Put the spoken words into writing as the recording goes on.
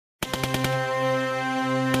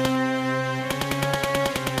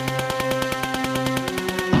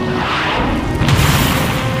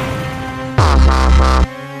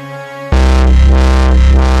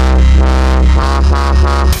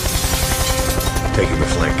Taking the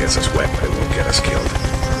flank gets us wet, but it won't get us killed.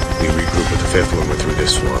 We regroup with the fifth when we're through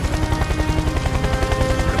this swamp.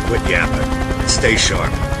 Now quit yapping and stay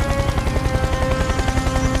sharp.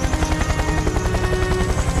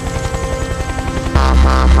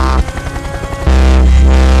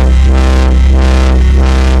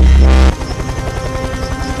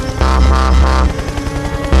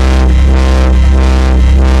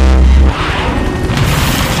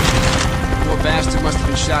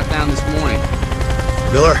 Shot down this morning.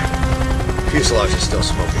 Miller, fuselage is still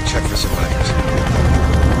smoking. Check for survivors.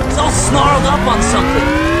 It's all snarled up on something.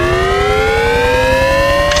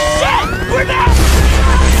 Shit! We're down!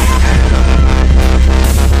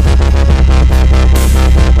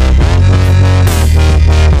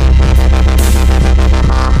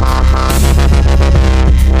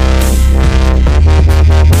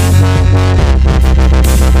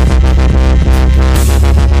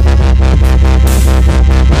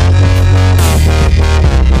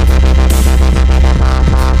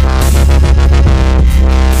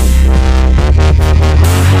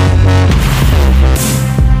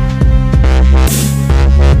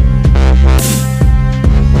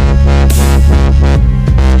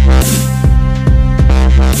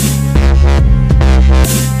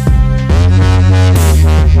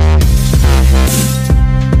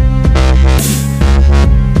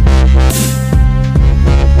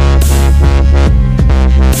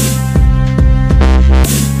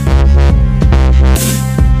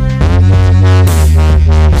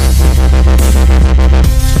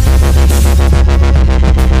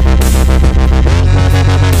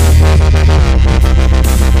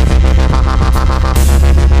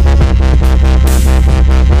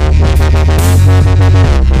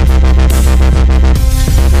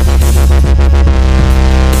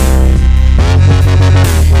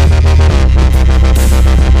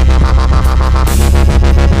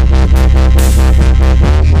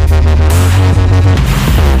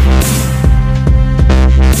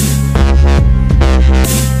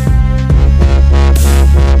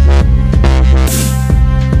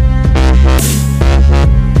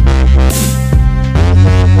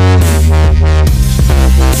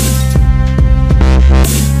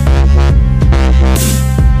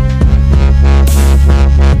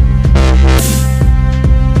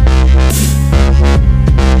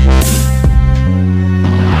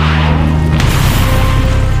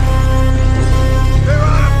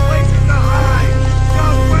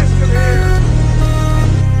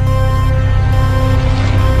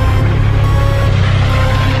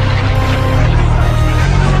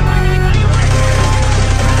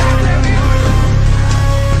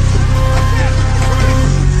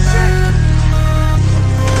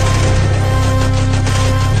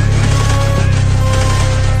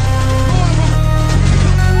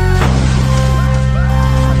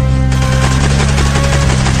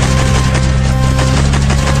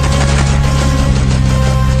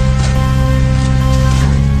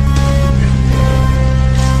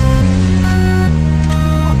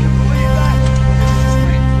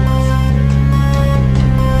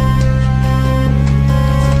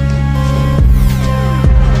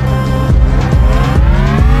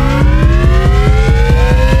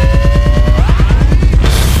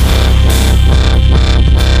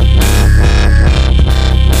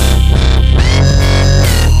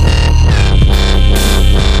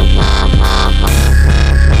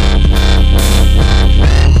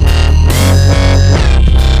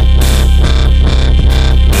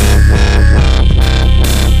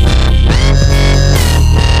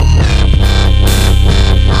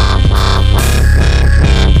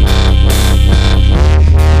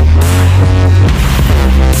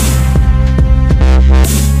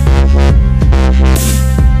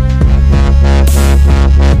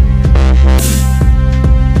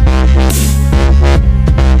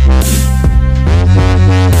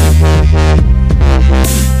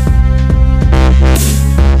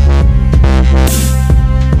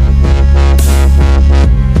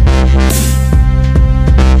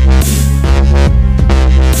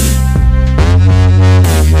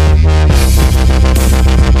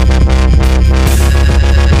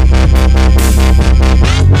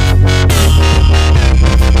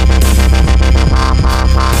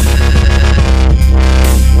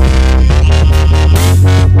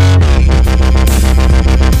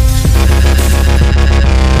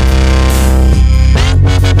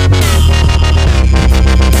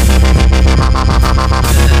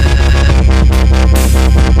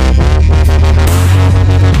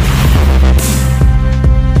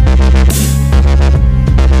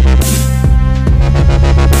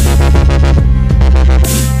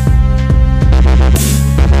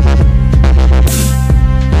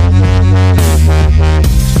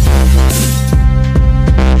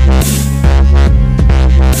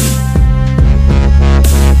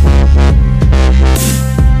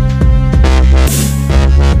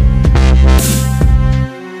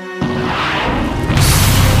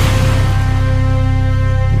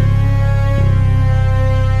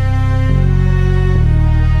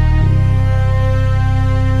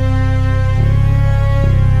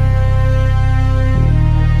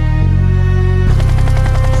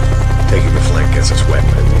 gets us wet,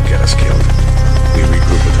 but it won't get us killed. We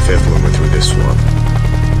regroup with the fifth when we're through this swamp.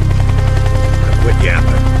 Now quit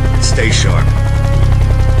yapping and stay sharp.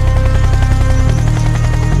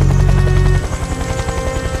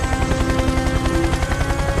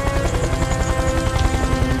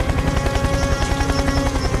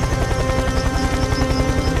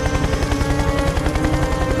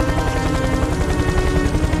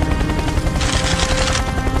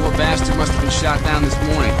 Bastard must have been shot down this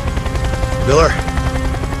morning. Miller,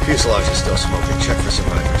 fuselage is still smoking. Check for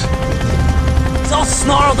survivors. It's all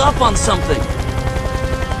snarled up on something.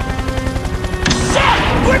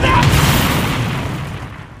 Shit! We're down!